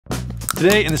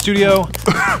Today in the studio,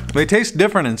 they taste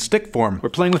different in stick form. We're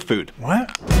playing with food.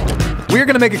 What? We're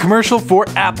gonna make a commercial for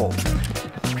Apple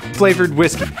flavored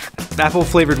whiskey. Apple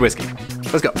flavored whiskey.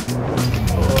 Let's go.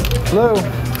 Hello.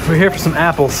 We're here for some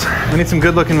apples. We need some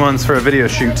good looking ones for a video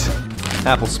shoot.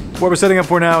 Apples. What we're setting up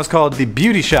for now is called the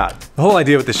beauty shot. The whole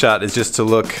idea with the shot is just to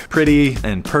look pretty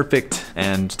and perfect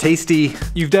and tasty.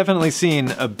 You've definitely seen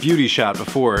a beauty shot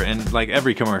before in like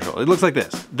every commercial. It looks like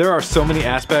this. There are so many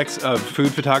aspects of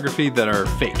food photography that are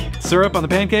fake. Syrup on the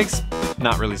pancakes?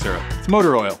 Not really syrup. It's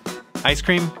motor oil. Ice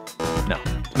cream? No.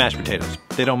 It's mashed potatoes.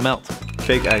 They don't melt.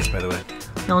 Fake ice, by the way.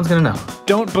 No one's gonna know.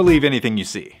 Don't believe anything you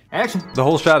see. Action. The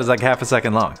whole shot is like half a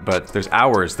second long, but there's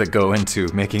hours that go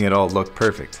into making it all look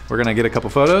perfect. We're gonna get a couple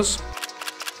photos.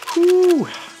 Whew,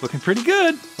 looking pretty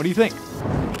good. What do you think?